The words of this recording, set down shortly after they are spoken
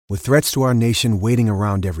With threats to our nation waiting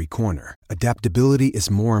around every corner, adaptability is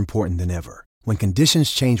more important than ever. When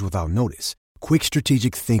conditions change without notice, quick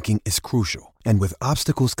strategic thinking is crucial. And with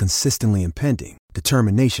obstacles consistently impending,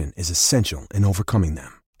 determination is essential in overcoming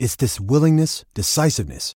them. It's this willingness,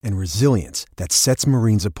 decisiveness, and resilience that sets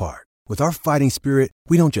Marines apart. With our fighting spirit,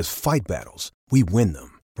 we don't just fight battles, we win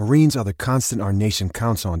them. Marines are the constant our nation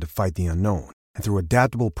counts on to fight the unknown. And through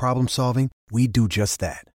adaptable problem solving, we do just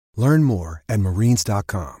that. Learn more at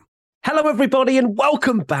marines.com. Hello, everybody, and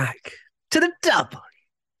welcome back to the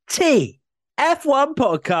WTF1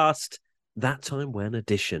 podcast, That Time When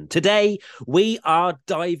edition. Today, we are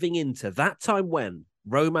diving into that time when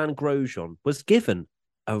Romain Grosjean was given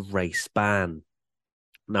a race ban.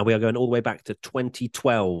 Now, we are going all the way back to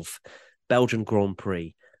 2012, Belgian Grand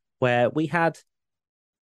Prix, where we had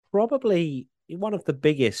probably one of the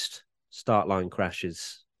biggest start line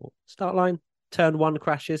turn one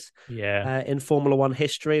crashes in Formula One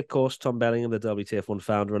history. Of course, Tom Bellingham, the WTF1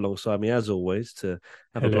 founder, alongside me as always to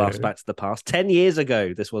have a blast back to the past. 10 years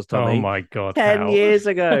ago, this was, Tommy. Oh my God. 10 years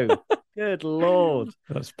ago. Good Lord.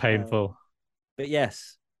 That's painful. But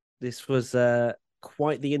yes, this was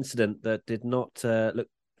quite the incident that did not look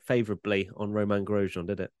favourably on Romain Grosjean,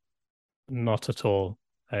 did it? Not at all.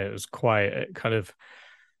 It was it kind of,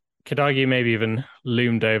 could argue maybe even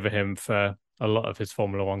loomed over him for a lot of his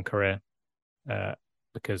Formula One career.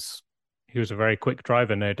 Because he was a very quick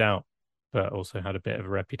driver, no doubt, but also had a bit of a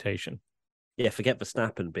reputation. Yeah, forget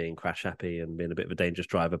Verstappen being crash happy and being a bit of a dangerous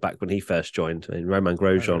driver back when he first joined. I mean, Romain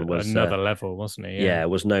Grosjean was another level, wasn't he? Yeah,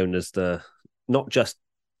 was known as the not just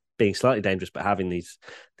being slightly dangerous, but having these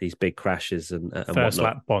big crashes and first whatnot.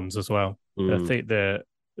 lap bonds as well. I think I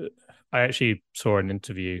actually saw an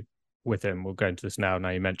interview with him. We'll go into this now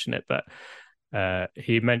you mention it, but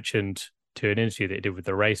he mentioned to an interview that he did with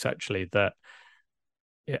the race actually that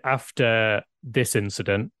after this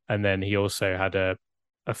incident, and then he also had a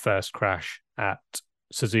first crash at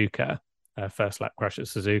Suzuka, first lap crash at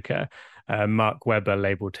Suzuka. Mark Webber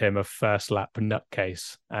labelled him a first lap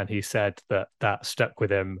nutcase, and he said that stuck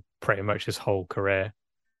with him pretty much his whole career,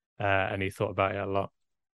 and he thought about it a lot.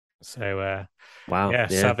 So, wow,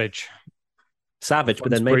 savage, but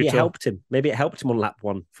then maybe brutal. It helped him. Maybe it helped him on lap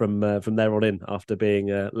one from there on in after being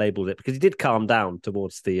labelled it, because he did calm down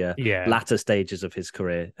towards the latter stages of his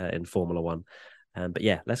career in Formula One. But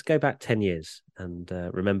yeah, let's go back 10 years and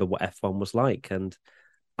remember what F1 was like. And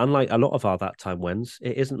unlike a lot of our that time wins,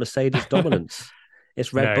 it isn't Mercedes dominance;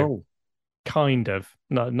 it's Red Bull. Kind of,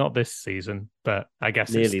 not this season, but I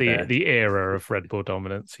guess it's the era of Red Bull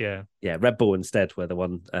dominance. Yeah, Red Bull instead were the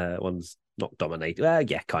ones not dominating.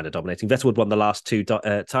 Kind of dominating. Vettel had won the last two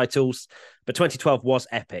titles, but 2012 was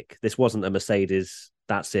epic. This wasn't a Mercedes.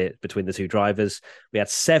 That's it between the two drivers. We had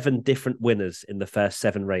 7 different winners in the first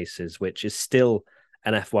 7 races, which is still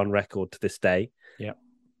an F1 record to this day. Yeah,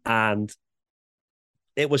 and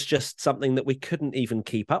it was just something that we couldn't even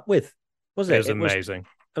keep up with. Was it? It was amazing.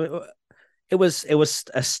 It was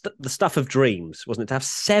the stuff of dreams, wasn't it? To have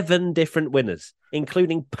 7 different winners,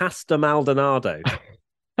 including Pastor Maldonado.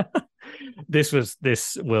 I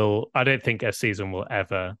don't think a season will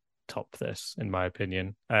ever top this, in my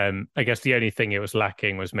opinion. I guess the only thing it was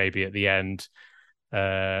lacking was maybe at the end.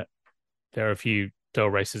 There are a few dull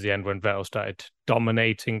races at the end when Vettel started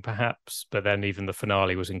dominating, perhaps, but then even the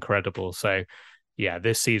finale was incredible. So, yeah,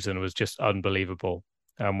 this season was just unbelievable.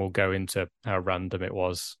 And we'll go into how random it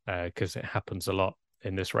was because it happens a lot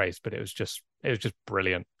in this race, but it was just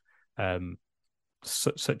brilliant.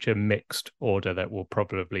 Such a mixed order that we'll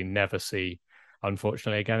probably never see,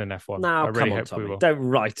 unfortunately, again in F1. Now, really come on, Tommy. Don't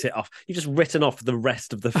write it off. You've just written off the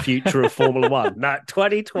rest of the future of Formula One. Now,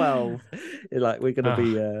 2012, we're going to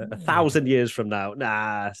be 1,000 years from now.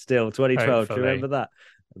 Nah, still 2012. Hopefully. Do you remember that?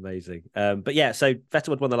 Amazing. But yeah, so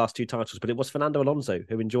Vettel had won the last 2 titles, but it was Fernando Alonso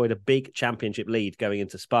who enjoyed a big championship lead going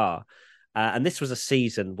into Spa. And this was a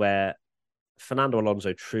season where Fernando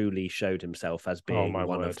Alonso truly showed himself as being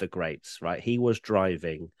one of the greats, right? He was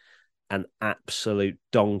driving an absolute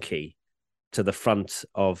donkey to the front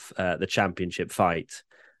of the championship fight.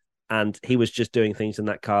 And he was just doing things in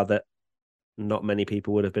that car that not many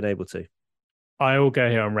people would have been able to. I will go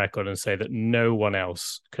here on record and say that no one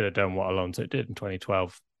else could have done what Alonso did in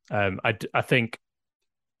 2012. I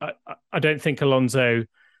don't think Alonso,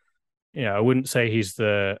 I wouldn't say he's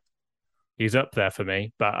up there for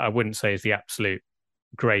me, but I wouldn't say he's the absolute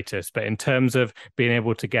greatest. But in terms of being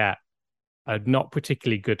able to get a not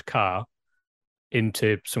particularly good car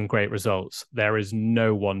into some great results, there is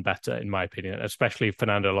no one better, in my opinion, especially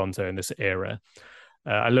Fernando Alonso in this era.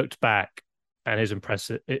 I looked back and his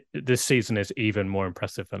this season is even more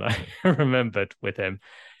impressive than I remembered with him.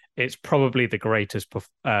 it's probably the greatest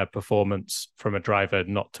performance from a driver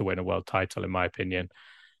not to win a world title, in my opinion.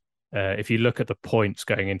 If you look at the points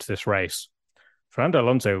going into this race, Fernando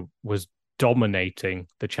Alonso was dominating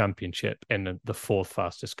the championship in the fourth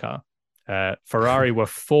fastest car. Ferrari were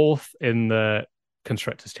fourth in the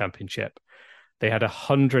Constructors' Championship. They had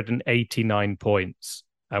 189 points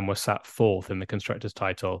and were sat fourth in the Constructors'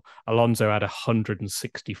 title. Alonso had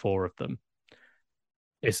 164 of them.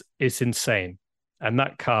 It's insane. And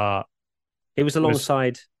that car... It was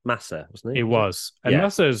alongside Massa, wasn't it? It was. And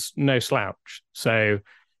Massa's no slouch. So,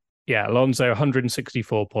 yeah, Alonso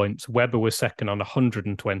 164 points. Webber was second on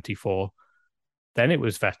 124. Then it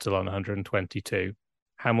was Vettel on 122.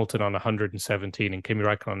 Hamilton on 117 and Kimi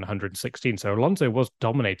Räikkönen on 116. So Alonso was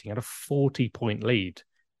dominating at a 40-point lead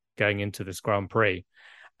going into this Grand Prix.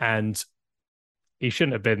 And he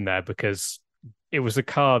shouldn't have been there because it was a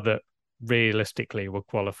car that realistically were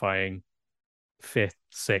qualifying fifth,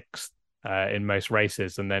 sixth in most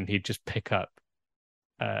races, and then he'd just pick up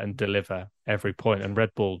and deliver every point. And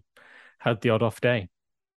Red Bull had the odd off day.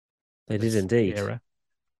 They did indeed.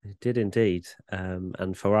 They did indeed.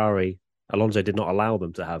 And Ferrari... Alonso did not allow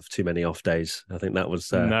them to have too many off days. I think that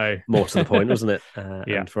was more to the point, wasn't it?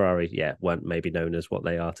 And Ferrari, weren't maybe known as what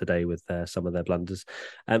they are today with some of their blunders.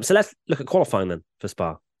 So let's look at qualifying then for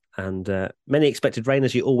Spa. And many expected rain,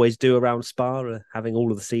 as you always do around Spa, having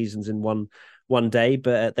all of the seasons in one day.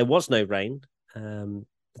 But there was no rain. The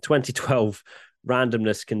 2012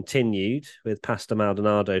 randomness continued with Pastor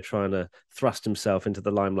Maldonado trying to thrust himself into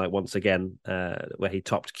the limelight once again, where he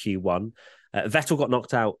topped Q1. Vettel got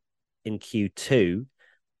knocked out in Q2,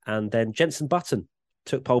 and then Jenson Button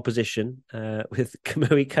took pole position with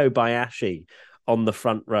Kamui Kobayashi on the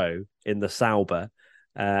front row in the Sauber.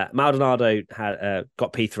 Maldonado had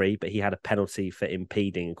got P3, but he had a penalty for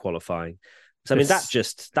impeding in qualifying. So I mean that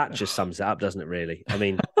just sums it up, doesn't it? Really, I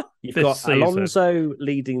mean you've got Alonso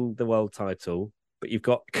leading the world title, but you've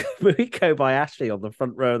got Kamui Kobayashi on the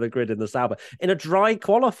front row of the grid in the Sauber in a dry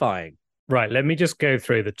qualifying. Right, let me just go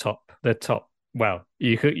through the top. Well,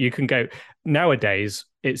 you can go nowadays.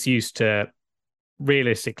 It's used to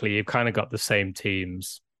realistically, you've kind of got the same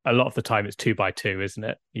teams. A lot of the time, it's 2x2, isn't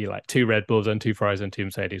it? You like 2 Red Bulls and 2 Ferraris and 2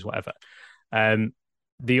 Mercedes, whatever.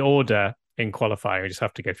 The order in qualifying, we just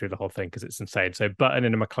have to go through the whole thing because it's insane. So Button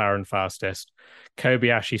in a McLaren fastest,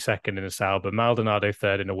 Kobayashi second in a Sauber, Maldonado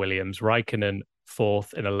third in a Williams, Raikkonen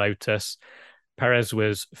fourth in a Lotus. Perez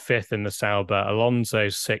was fifth in the Sauber, Alonso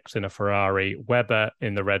sixth in a Ferrari, Webber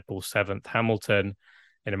in the Red Bull seventh, Hamilton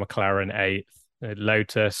in a McLaren eighth,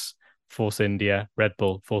 Lotus, Force India, Red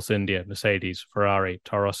Bull, Force India, Mercedes, Ferrari,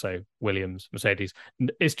 Toro Rosso, Williams, Mercedes.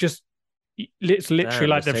 It's literally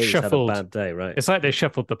like they've shuffled. Had a bad day, right? It's like they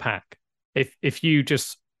shuffled the pack. If you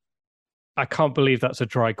just, I can't believe that's a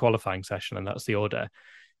dry qualifying session and that's the order.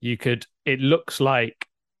 It looks like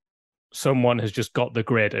someone has just got the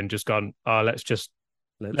grid and just gone, let's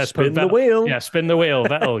spin the wheel. Yeah, spin the wheel.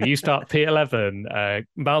 Vettel, you start P11.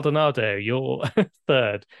 Maldonado, you're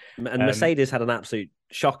third. And Mercedes had an absolute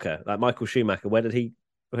shocker. Like Michael Schumacher, where did he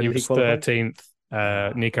was qualify? 13th.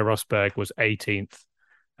 Nico Rosberg was 18th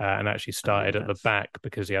and actually started at the back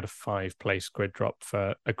because he had a 5-place grid drop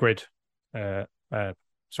for a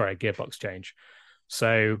gearbox change.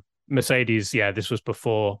 So Mercedes, this was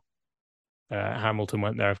before Hamilton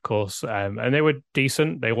went there, of course, and they were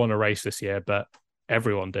decent. They won a race this year, but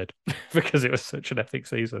everyone did because it was such an epic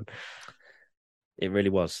season. It really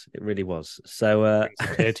was. So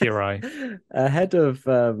tear to your eye. ahead of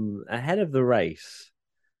the race.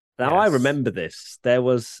 Now I remember this.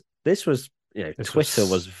 This was Twitter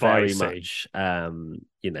was very much in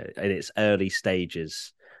its early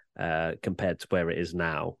stages compared to where it is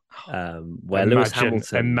now. Where Lewis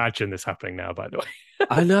Hamilton, imagine this happening now, by the way.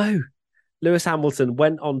 I know. Lewis Hamilton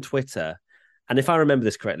went on Twitter, and if I remember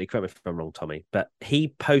this correctly, correct me if I'm wrong, Tommy, but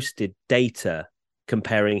he posted data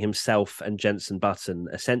comparing himself and Jenson Button,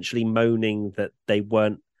 essentially moaning that they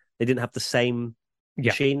didn't have the same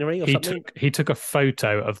machinery or something. He took a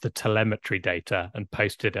photo of the telemetry data and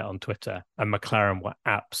posted it on Twitter, and McLaren were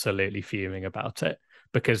absolutely fuming about it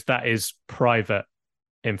because that is private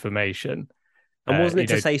information. And wasn't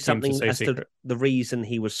it to say something as to the reason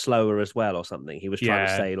he was slower as well or something? He was trying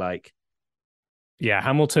to say like... Yeah,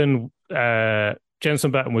 Hamilton,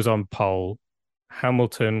 Jenson Button was on pole.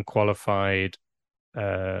 Hamilton qualified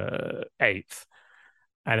 8th. And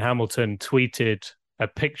Hamilton tweeted a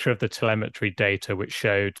picture of the telemetry data, which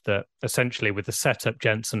showed that essentially with the setup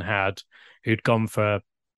Jenson had, who'd gone for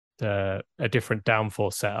a different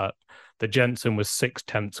downforce setup, that Jenson was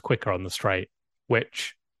 0.6 quicker on the straight,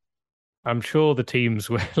 which I'm sure the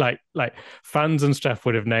teams were like fans and stuff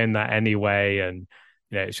would have known that anyway. And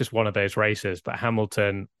it's just one of those races. But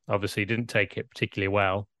Hamilton obviously didn't take it particularly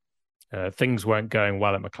well. Things weren't going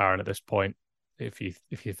well at McLaren at this point. If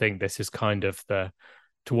you think this is kind of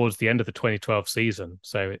towards the end of the 2012 season,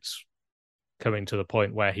 so it's coming to the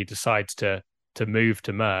point where he decides to move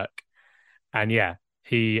to Merc, and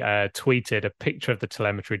he tweeted a picture of the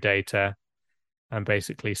telemetry data and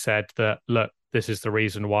basically said that, look, this is the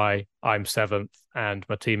reason why I'm 7th and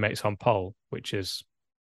my teammate's on pole, which is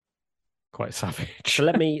quite savage. So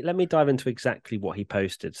let me dive into exactly what he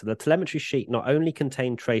posted. So the telemetry sheet not only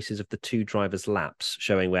contained traces of the two drivers' laps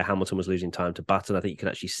showing where Hamilton was losing time to Button. I think you can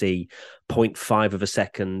actually see 0.5 of a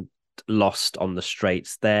second lost on the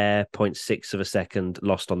straights there, 0.6 of a second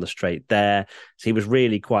lost on the straight there. So he was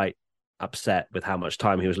really quite upset with how much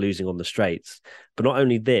time he was losing on the straights. But not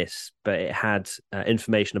only this, but it had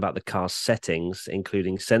information about the car's settings,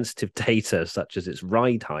 including sensitive data such as its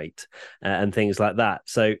ride height and things like that.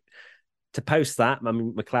 So to post that, I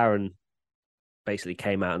mean, McLaren basically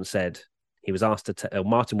came out and said he was asked to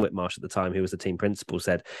Martin Whitmarsh at the time, who was the team principal,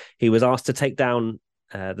 said he was asked to take down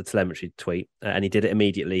the telemetry tweet, and he did it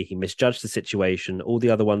immediately. He misjudged the situation. All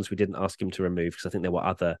the other ones we didn't ask him to remove because I think there were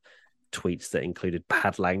other tweets that included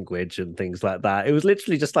bad language and things like that. It was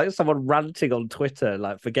literally just like someone ranting on Twitter,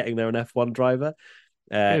 like forgetting they're an F1 driver.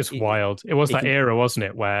 It was wild. It was that era, wasn't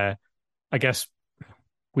it, where I guess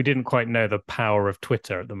we didn't quite know the power of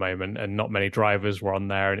Twitter at the moment, and not many drivers were on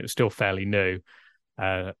there, and it was still fairly new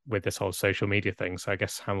with this whole social media thing. So I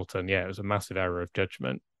guess Hamilton, it was a massive error of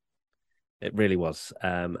judgment. It really was.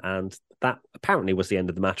 And that apparently was the end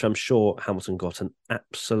of the matter. I'm sure Hamilton got an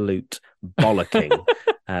absolute bollocking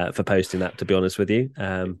for posting that, to be honest with you.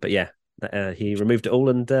 But he removed it all,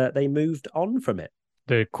 and they moved on from it.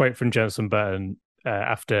 The quote from Jenson Button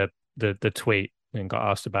after the tweet and got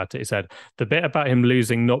asked about it, he said, "The bit about him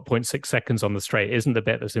losing 0.6 seconds on the straight isn't the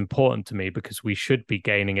bit that's important to me because we should be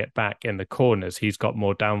gaining it back in the corners. He's got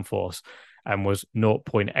more downforce and was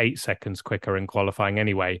 0.8 seconds quicker in qualifying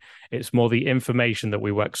anyway. It's more the information that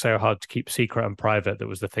we work so hard to keep secret and private that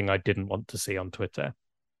was the thing I didn't want to see on Twitter."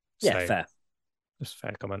 Yeah, fair. Just a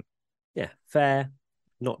fair comment. Yeah, fair.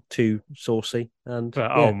 Not too saucy.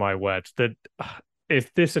 Oh my word.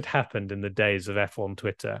 If this had happened in the days of F1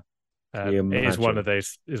 Twitter, it is one of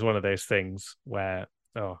those things where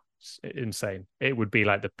it's insane. It would be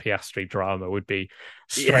like the Piastri drama would be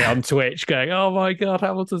straight on Twitch going, "Oh my god,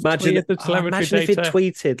 Hamilton's tweeted the telemetry data." Imagine if it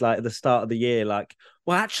tweeted like at the start of the year, like,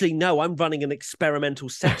 "Well, actually, no, I'm running an experimental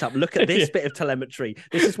setup. Look at this bit of telemetry.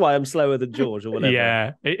 This is why I'm slower than George," or whatever.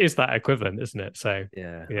 Yeah, it is that equivalent, isn't it? So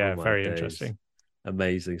very days. Interesting.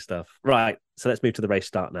 Amazing stuff. Right, so let's move to the race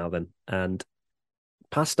start now then. And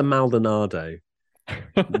Pastor Maldonado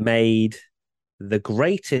made the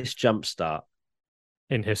greatest jump start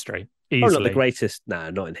in history. Easily. Oh, not the greatest. No,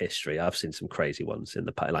 not in history. I've seen some crazy ones in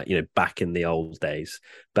the like back in the old days.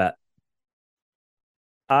 But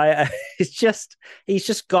he's just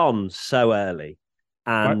gone so early.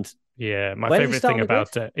 And my favorite thing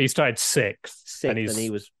about it, he started sixth, and he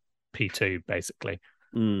was P2 basically.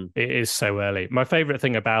 It is so early. My favorite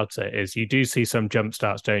thing about it is you do see some jump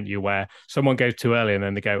starts, don't you, where someone goes too early and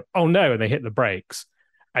then they go, "Oh no," and they hit the brakes.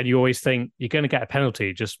 And you always think you're going to get a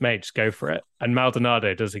penalty. Just go for it. And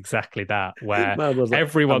Maldonado does exactly that, where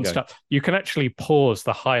everyone stops. You can actually pause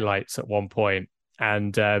the highlights at one point,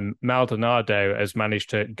 and Maldonado has managed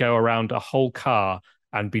to go around a whole car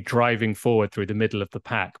and be driving forward through the middle of the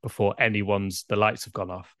pack before the lights have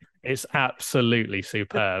gone off. It's absolutely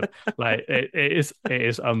superb. Like it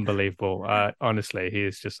is unbelievable. Honestly, he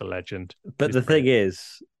is just a legend. But the thing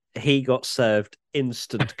is, he got served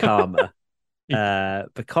instant karma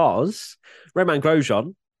because Romain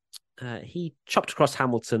Grosjean, he chopped across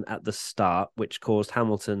Hamilton at the start, which caused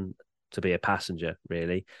Hamilton to be a passenger,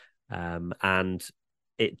 really. And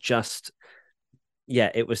it just,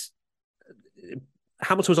 it was.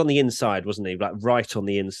 Hamilton was on the inside, wasn't he? Like right on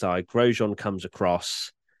the inside. Grosjean comes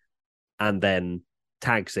across and then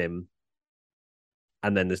tags him,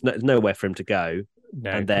 and then there's nowhere for him to go.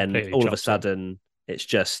 No, and then all of a sudden, it's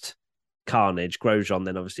just carnage. Grosjean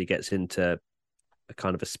then obviously gets into a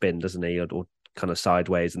kind of a spin, doesn't he, or kind of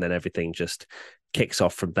sideways, and then everything just kicks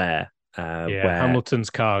off from there. Where Hamilton's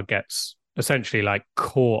car gets essentially like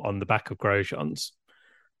caught on the back of Grosjean's.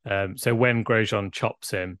 So when Grosjean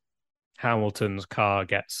chops him, Hamilton's car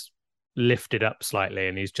gets lifted up slightly,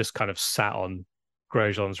 and he's just kind of sat on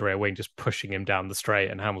Grosjean's rear wing, just pushing him down the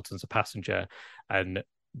straight, and Hamilton's a passenger, and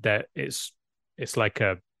that it's like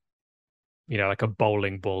a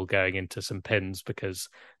bowling ball going into some pins, because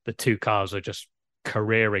the two cars are just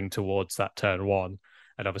careering towards that turn one,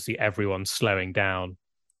 and obviously everyone's slowing down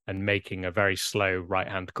and making a very slow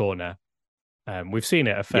right-hand corner. We've seen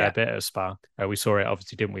it a fair bit at Spa. We saw it,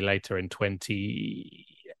 obviously, didn't we, later in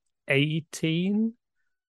 2018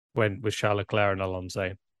 with Charles Leclerc and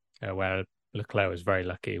Alonso, where Leclerc was very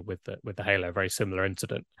lucky with the halo, very similar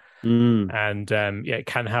incident. And it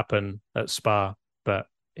can happen at Spa, but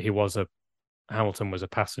Hamilton was a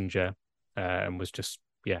passenger and was just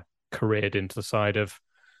careered into the side of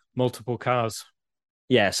multiple cars.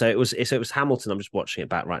 Yeah, so it was Hamilton. I'm just watching it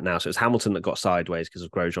back right now. So it was Hamilton that got sideways because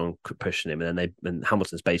of Grosjean pushing him, and then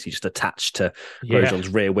Hamilton's basically just attached to Grosjean's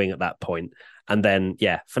rear wing at that point. And then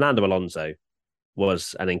Fernando Alonso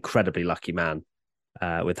was an incredibly lucky man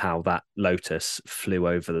with how that Lotus flew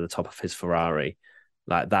over the top of his Ferrari.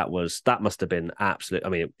 Like that must have been absolute. I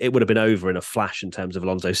mean, it would have been over in a flash in terms of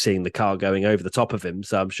Alonso seeing the car going over the top of him.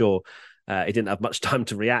 So I'm sure he didn't have much time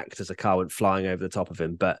to react as the car went flying over the top of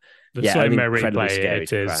him. But the slow-mo replay,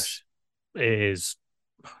 it is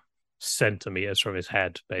centimeters from his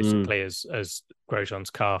head, basically, as Grosjean's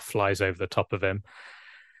car flies over the top of him.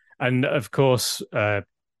 And of course, goes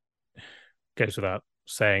without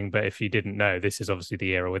saying, but if you didn't know, this is obviously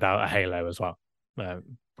the era without a halo as well.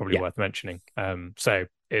 Probably worth mentioning. So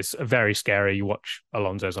it's very scary. You watch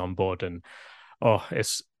Alonso's on board, and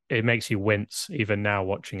it makes you wince even now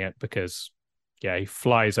watching it, because he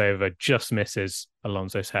flies over, just misses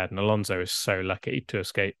Alonso's head, and Alonso is so lucky to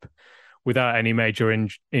escape without any major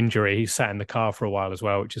injury. He sat in the car for a while as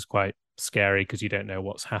well, which is quite scary because you don't know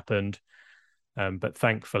what's happened. But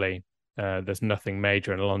thankfully, there's nothing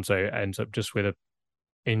major, and Alonso ends up just with a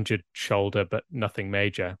injured shoulder, but nothing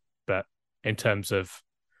major. But in terms of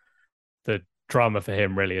the drama for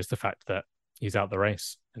him, really, is the fact that he's out the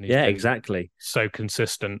race, and he's exactly so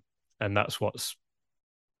consistent, and that's what's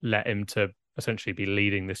let him to essentially be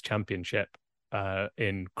leading this championship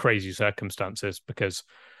in crazy circumstances. Because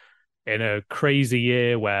in a crazy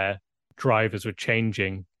year where drivers were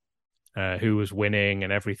changing, who was winning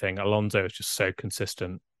and everything, Alonso was just so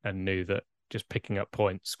consistent and knew that just picking up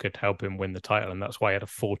points could help him win the title, and that's why he had a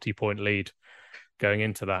 40-point lead going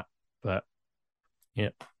into that. But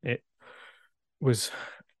it was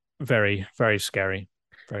very, very scary.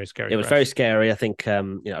 Very scary. It was very scary. I think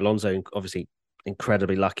Alonso obviously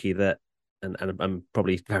incredibly lucky that, and I'm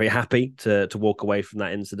probably very happy to walk away from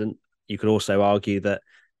that incident. You could also argue that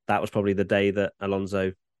was probably the day that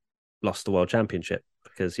Alonso lost the world championship,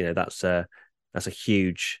 because that's a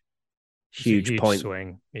huge point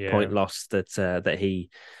swing. Point loss that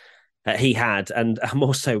he had. And I'm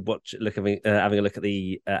also having a look at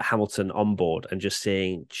the Hamilton onboard and just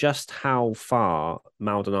seeing just how far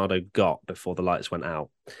Maldonado got before the lights went out.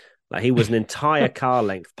 Like, he was an entire car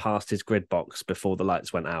length past his grid box before the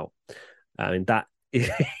lights went out. I mean, that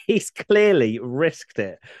he's clearly risked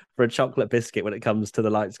it for a chocolate biscuit when it comes to the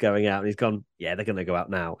lights going out. And he's gone, they're going to go out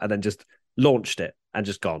now, and then just launched it and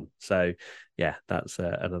just gone. So that's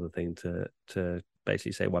another thing to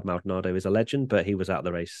basically say why Maldonado is a legend. But he was out of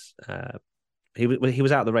the race. He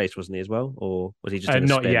was out of the race, wasn't he, as well? Or was he just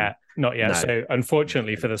not yet? Not yet. No. So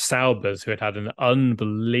unfortunately for the Saubers, who had an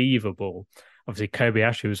unbelievable, obviously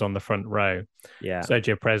Kobayashi was on the front row. Yeah.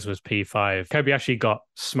 Sergio Perez was P5. Kobayashi got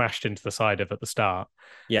smashed into the side of at the start.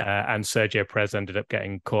 Yeah. And Sergio Perez ended up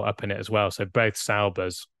getting caught up in it as well. So both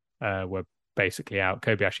Saubers were basically out.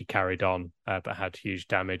 Kobayashi carried on, but had huge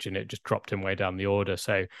damage, and it just dropped him way down the order.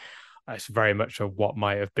 So it's very much of what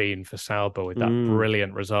might have been for Sauber with that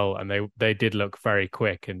brilliant result. And they did look very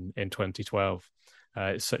quick in 2012.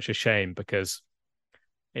 It's such a shame because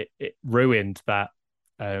it ruined that.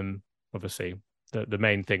 Obviously, the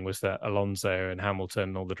main thing was that Alonso and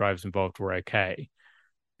Hamilton, all the drivers involved, were okay.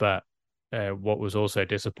 But what was also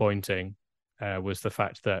disappointing was the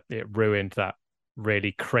fact that it ruined that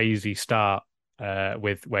really crazy start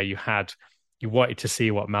with where you wanted to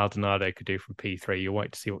see what Maldonado could do from P3. You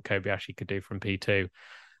wanted to see what Kobayashi could do from P2.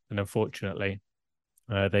 And unfortunately,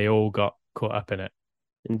 they all got caught up in it.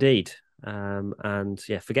 Indeed.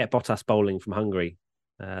 Forget Bottas bowling from Hungary.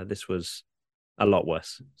 This was a lot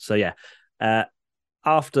worse. So,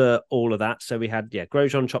 after all of that, so we had,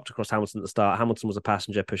 Grosjean chopped across Hamilton at the start. Hamilton was a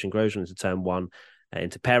passenger pushing Grosjean into turn one,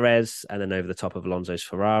 into Perez, and then over the top of Alonso's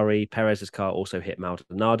Ferrari. Perez's car also hit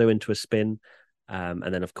Maldonado into a spin.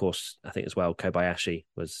 And then, of course, I think as well, Kobayashi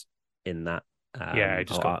was in that.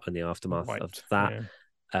 In the aftermath of that.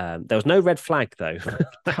 Yeah. There was no red flag, though.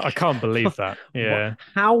 I can't believe that. Yeah.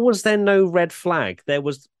 How was there no red flag? There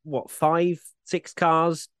was, 5, 6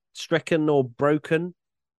 cars stricken or broken?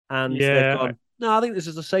 And they've gone, no, I think this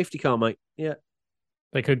is a safety car, mate. Yeah.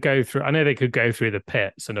 They could go through, I know they could go through the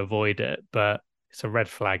pits and avoid it, but it's a red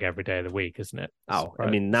flag every day of the week, isn't it?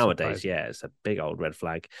 Nowadays, it's a big old red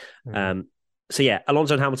flag. So yeah,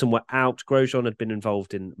 Alonso and Hamilton were out. Grosjean had been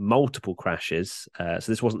involved in multiple crashes. So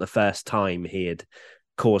this wasn't the first time he had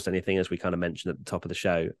caused anything, as we kind of mentioned at the top of the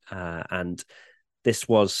show. And this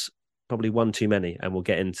was probably one too many. And we'll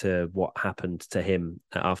get into what happened to him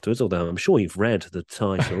afterwards, although I'm sure you've read the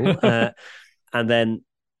title. And then,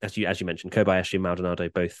 as you mentioned, Kobayashi and Maldonado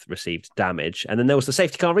both received damage. And then there was the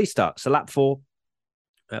safety car restart. So lap 4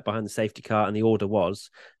 behind the safety car. And the order was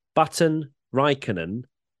Button, Raikkonen,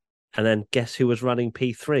 and then guess who was running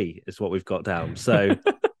P3 is what we've got down. So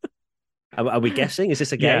are we guessing? Is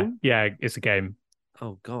this a game? Yeah, it's a game.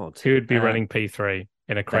 Oh, God. Who would be running P3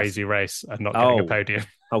 in a crazy race and not getting a podium?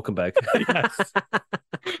 Hulkenberg.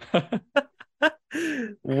 Yes.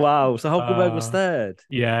 Wow. So Hulkenberg was third.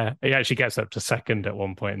 Yeah. He actually gets up to second at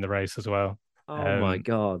one point in the race as well. Oh, my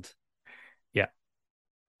God. Yeah.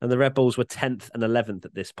 And the Red Bulls were 10th and 11th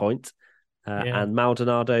at this point. And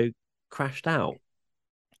Maldonado crashed out.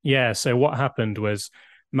 Yeah, so what happened was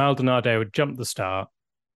Maldonado had jumped the start,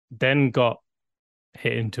 then got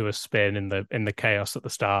hit into a spin in the chaos at the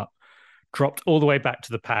start, dropped all the way back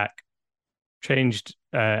to the pack, changed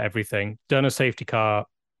everything, done his safety car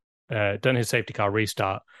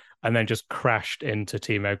restart, and then just crashed into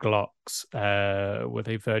Timo Glock's were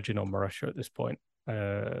they Virgin or Marussia at this point?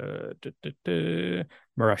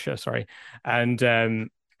 Marussia, sorry. And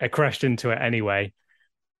it crashed into it anyway.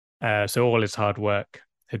 So all his hard work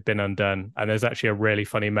had been undone. And there's actually a really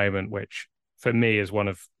funny moment, which for me is one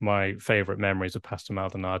of my favorite memories of Pastor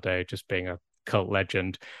Maldonado, just being a cult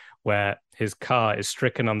legend, where his car is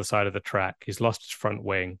stricken on the side of the track. He's lost his front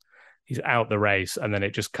wing. He's out the race. And then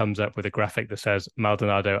it just comes up with a graphic that says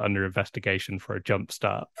Maldonado under investigation for a jump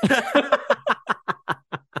start.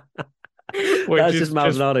 That's just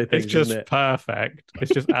Maldonado thing. It's just isn't it? Perfect.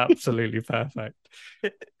 It's just absolutely perfect.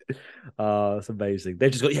 Oh, that's amazing.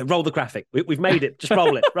 They've just got, roll the graphic. We've made it. Just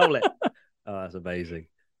roll it. Roll it. Oh, that's amazing.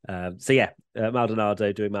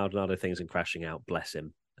 Maldonado doing Maldonado things and crashing out. Bless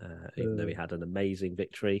him. Even though he had an amazing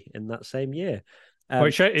victory in that same year.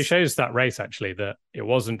 It shows that race, actually, that it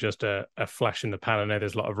wasn't just a flash in the pan. I know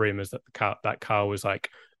there's a lot of rumors that that car was like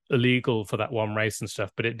illegal for that one race and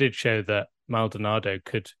stuff, but it did show that Maldonado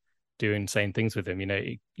could do insane things with him. You know,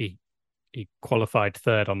 he qualified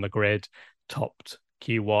third on the grid, topped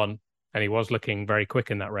Q1, and he was looking very quick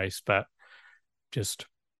in that race, but just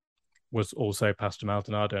was also Pastor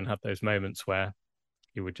Maldonado and had those moments where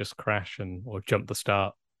he would just crash or jump the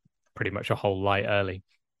start pretty much a whole light early.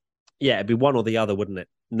 Yeah, it'd be one or the other, wouldn't it?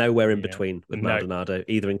 Nowhere in between with Maldonado,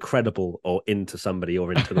 either incredible or into somebody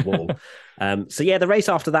or into the wall. The race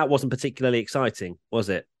after that wasn't particularly exciting, was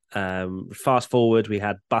it? Fast forward, we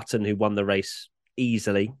had Button, who won the race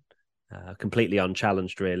easily, completely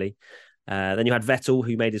unchallenged, really. Then you had Vettel,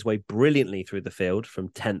 who made his way brilliantly through the field from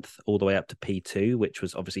 10th all the way up to P2, which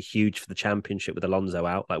was obviously huge for the championship with Alonso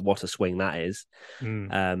out. Like, what a swing that is.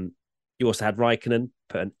 You also had Raikkonen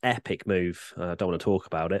put an epic move. I don't want to talk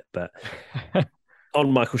about it, but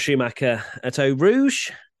on Michael Schumacher at Eau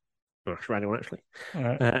Rouge. Random, actually.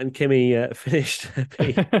 Right. And Kimi finished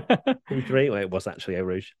P3. Well, it was actually Eau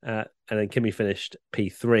Rouge. And then Kimi finished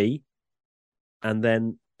P3. And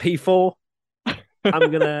then P4.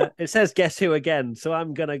 It says guess who again. So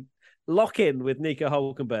I'm going to lock in with Nico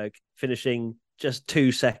Hulkenberg finishing just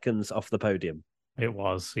 2 seconds off the podium. It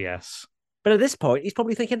was, yes. But at this point, he's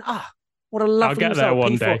probably thinking, what a lovely I'll get there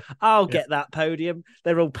one day. I'll get that podium.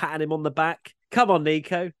 They're all patting him on the back. Come on,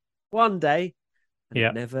 Nico. One day.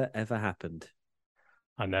 It never, ever happened.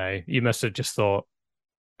 I know. You must have just thought,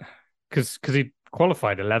 because he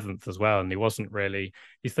qualified 11th as well, and he wasn't really.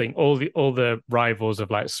 You think all the rivals have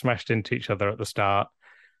like smashed into each other at the start,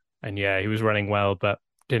 and he was running well, but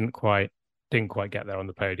didn't quite get there on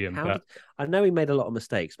the podium. I know he made a lot of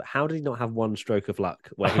mistakes, but how did he not have one stroke of luck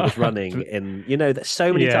where he was running in? You know that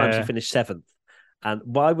so many times he finished 7th, and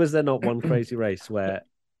why was there not one crazy race where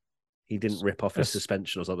he didn't rip off his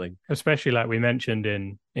suspension or something? Especially like we mentioned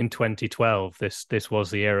in 2012, this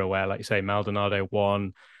was the era where, like you say, Maldonado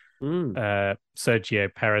won.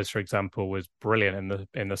 Sergio Perez, for example, was brilliant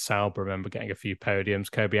in the Sauber. I remember getting a few podiums.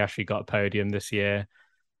 Kobayashi got a podium this year.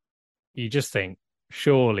 You just think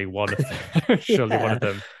surely one of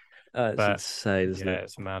them. It's insane, isn't it?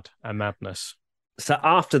 It's a madness. So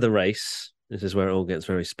after the race, this is where it all gets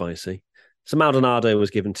very spicy. So Maldonado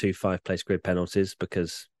was given 2 5-place grid penalties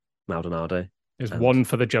because Maldonado. There's one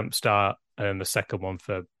for the jump start and then the second one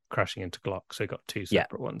for crashing into Glock. So he got 2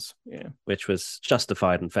 separate ones. Yeah. Which was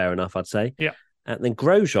justified and fair enough, I'd say. Yeah. And then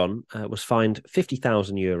Grosjean was fined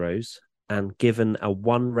 €50,000 and given a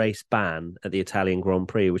 1-race ban at the Italian Grand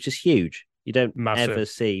Prix, which is huge. You don't ever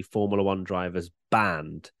see Formula One drivers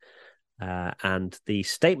banned. and the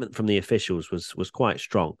statement from the officials was quite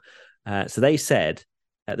strong. So they said,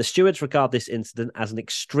 the stewards regard this incident as an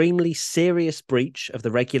extremely serious breach of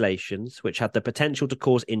the regulations, which had the potential to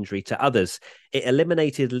cause injury to others. It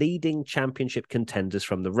eliminated leading championship contenders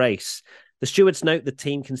from the race. The stewards note the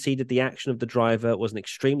team conceded the action of the driver was an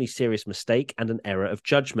extremely serious mistake and an error of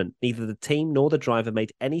judgment. Neither the team nor the driver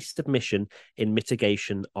made any submission in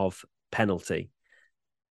mitigation of penalty.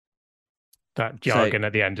 That jargon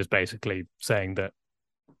at the end is basically saying that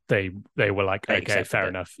they were like, okay, fair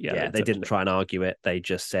enough. Yeah, they didn't try and argue it. They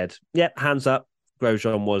just said, yep, hands up.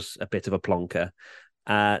 Grosjean was a bit of a plonker.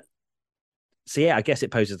 So, yeah, I guess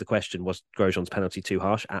it poses the question, was Grosjean's penalty too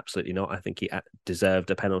harsh? Absolutely not. I think he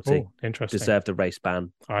deserved a penalty. Oh, interesting. Deserved a race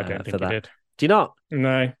ban. I don't think he did. Do you not?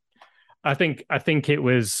 No. I think it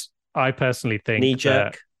was, I personally think...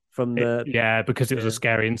 knee-jerk from the... because it was a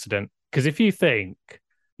scary incident. Because if you think,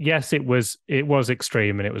 yes, it was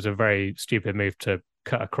extreme and it was a very stupid move to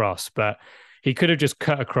cut across, but he could have just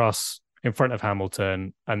cut across in front of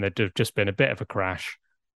Hamilton and there'd have just been a bit of a crash.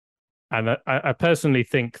 And I personally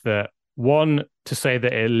think that, one, to say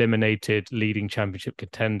that it eliminated leading championship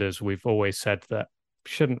contenders, we've always said that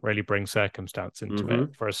shouldn't really bring circumstance into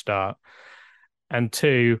it for a start. And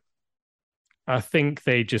two, I think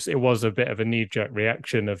it was a bit of a knee-jerk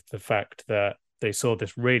reaction of the fact that they saw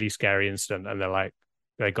this really scary incident and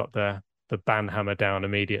they got the ban hammer down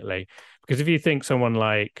immediately. Because if you think someone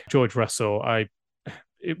like George Russell,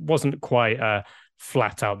 it wasn't quite a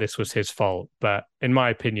flat out this was his fault, but in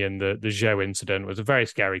my opinion, the Zhou incident was a very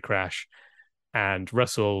scary crash, and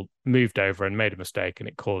Russell moved over and made a mistake, and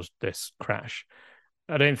it caused this crash.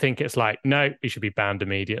 I don't think it's like, no, he should be banned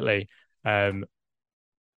immediately.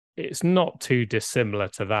 It's not too dissimilar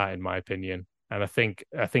to that, in my opinion. And I think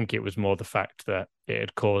it was more the fact that it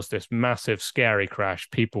had caused this massive, scary crash.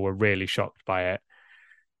 People were really shocked by it.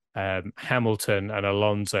 Hamilton and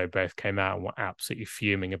Alonso both came out and were absolutely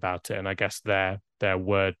fuming about it. And I guess their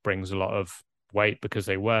word brings a lot of weight because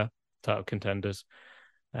they were title contenders.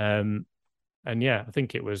 And yeah, I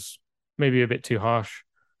think it was maybe a bit too harsh.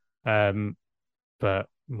 But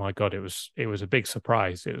my God, it was a big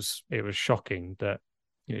surprise. It was shocking that,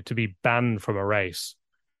 to be banned from a race.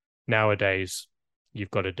 Nowadays,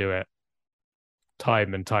 you've got to do it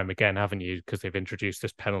time and time again, haven't you? Because they've introduced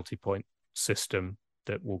this penalty point system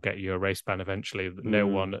that will get you a race ban eventually that no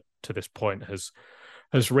one to this point has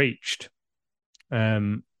reached. But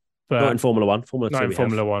not in Formula One.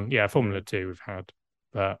 Formula One. Yeah, Formula 2 we've had.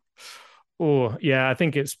 But I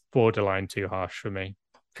think it's borderline too harsh for me.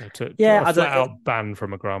 To flat out ban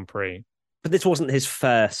from a Grand Prix. But this wasn't his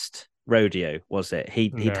first rodeo, was it?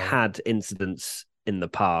 He'd had incidents in the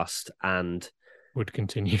past and would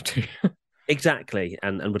continue to. Exactly,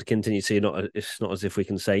 and would continue to. It's not as if we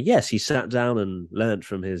can say, yes, he sat down and learned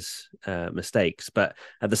from his mistakes, but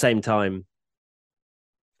at the same time,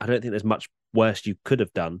 I don't think there's much worse you could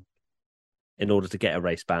have done in order to get a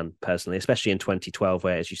race ban, personally, especially in 2012,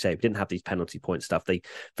 where, as you say, we didn't have these penalty point stuff. They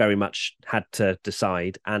very much had to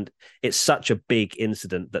decide, and it's such a big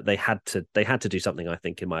incident that they had to do something, I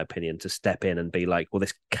think, in my opinion, to step in and be like, well,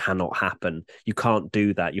 this cannot happen. You can't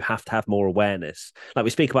do that. You have to have more awareness. Like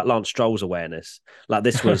we speak about Lance Stroll's awareness, like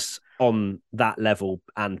this was on that level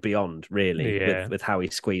and beyond, really, with how he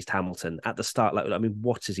squeezed Hamilton at the start. Like, I mean,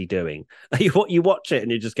 what is he doing? You watch it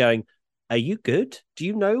and you're just going, are you good? Do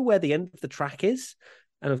you know where the end of the track is?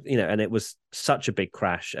 And and it was such a big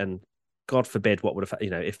crash. And God forbid what would have,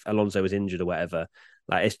 if Alonso was injured or whatever.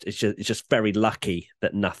 Like it's just very lucky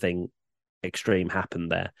that nothing extreme happened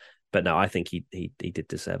there. But no, I think he did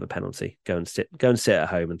deserve a penalty. Go and sit at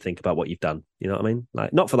home and think about what you've done. You know what I mean?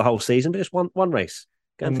 Like not for the whole season, but just one race.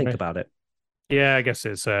 Go and think about it. Yeah, I guess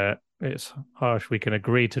it's harsh. We can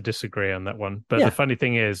agree to disagree on that one. But the funny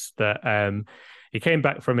thing is that he came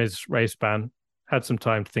back from his race ban, had some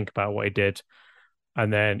time to think about what he did,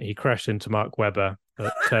 and then he crashed into Mark Webber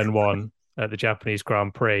at turn 1 at the Japanese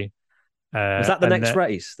Grand Prix. Was that the next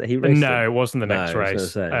race that he raced? No, it wasn't the next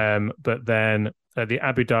race. But then at the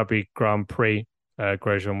Abu Dhabi Grand Prix,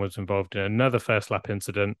 Grosjean was involved in another first lap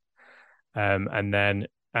incident. And then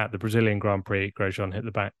at the Brazilian Grand Prix, Grosjean hit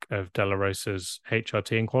the back of De La Rosa's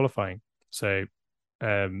HRT in qualifying. So,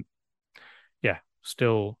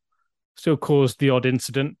 still caused the odd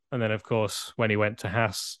incident. And then, of course, when he went to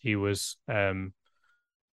Haas, he was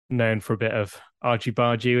known for a bit of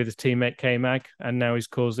argy-bargy with his teammate K-Mag, and now he's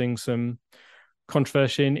causing some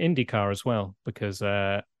controversy in IndyCar as well, because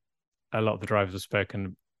a lot of the drivers have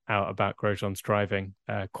spoken out about Grosjean's driving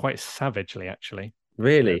quite savagely, actually.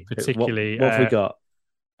 Really? Particularly... What have we got?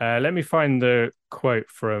 Let me find the quote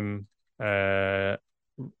from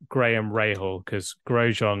Graham Rahal, because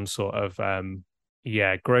Grosjean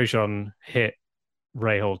Grosjean hit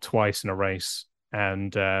Rahal twice in a race,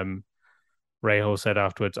 and Rahal said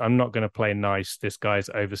afterwards, "I'm not going to play nice. This guy's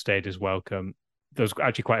overstayed his welcome." There was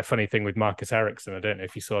actually quite a funny thing with Marcus Ericsson. I don't know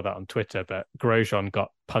if you saw that on Twitter, but Grosjean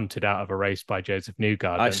got punted out of a race by Joseph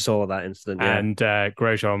Newgarden. I saw that incident, yeah. And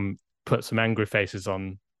Grosjean put some angry faces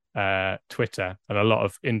on Twitter, and a lot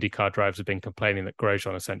of IndyCar drivers have been complaining that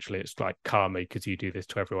Grosjean essentially, it's like karma because you do this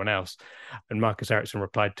to everyone else. And Marcus Ericsson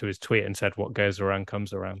replied to his tweet and said, "What goes around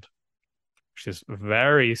comes around," which is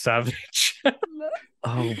very savage.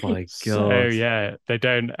 Oh my god! So yeah, they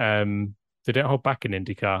don't hold back in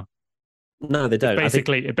IndyCar. No, they don't.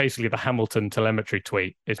 Basically, the Hamilton telemetry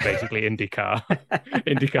tweet is basically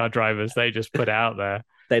IndyCar drivers. They just put it out there.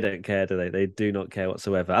 They don't care, do they? They do not care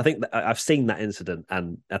whatsoever. I think I've seen that incident,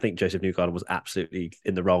 and I think Joseph Newgarden was absolutely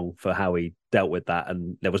in the wrong for how he dealt with that.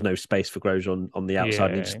 And there was no space for Grosjean on the outside,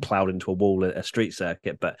 and he just ploughed into a wall at a street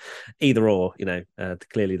circuit. But either or,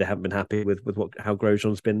 clearly they haven't been happy with how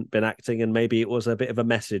Grosjean's been acting, and maybe it was a bit of a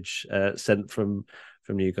message sent from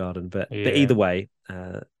Newgarden. But either way,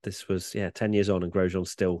 this was 10 years on, and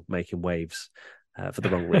Grosjean's still making waves. For the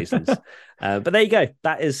wrong reasons. But there you go.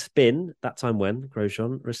 That has been that time when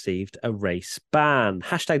Grosjean received a race ban.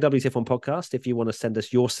 #WTF1 podcast if you want to send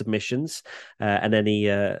us your submissions and any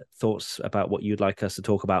thoughts about what you'd like us to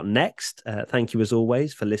talk about next. Thank you as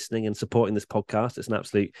always for listening and supporting this podcast. It's an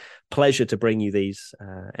absolute pleasure to bring you these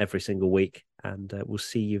every single week, and we'll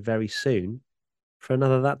see you very soon for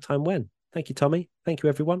another That Time When. Thank you, Tommy. Thank you,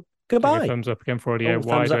 everyone. Goodbye. Thumbs up again for audio.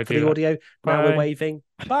 Thumbs up for the audio. Now we're waving.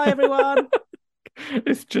 Bye, everyone.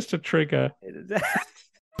 It's just a trigger.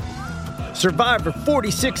 Survivor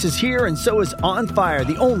 46 is here, and so is On Fire,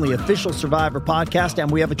 the only official Survivor podcast,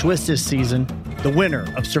 and we have a twist this season. The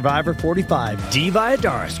winner of Survivor 45, Dee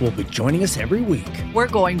Valladares, will be joining us every week. We're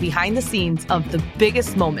going behind the scenes of the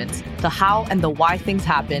biggest moments, the how and the why things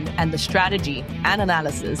happen, and the strategy and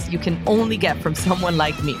analysis you can only get from someone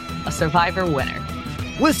like me, a Survivor winner.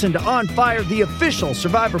 Listen to On Fire, the official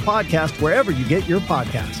Survivor podcast, wherever you get your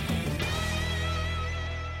podcasts.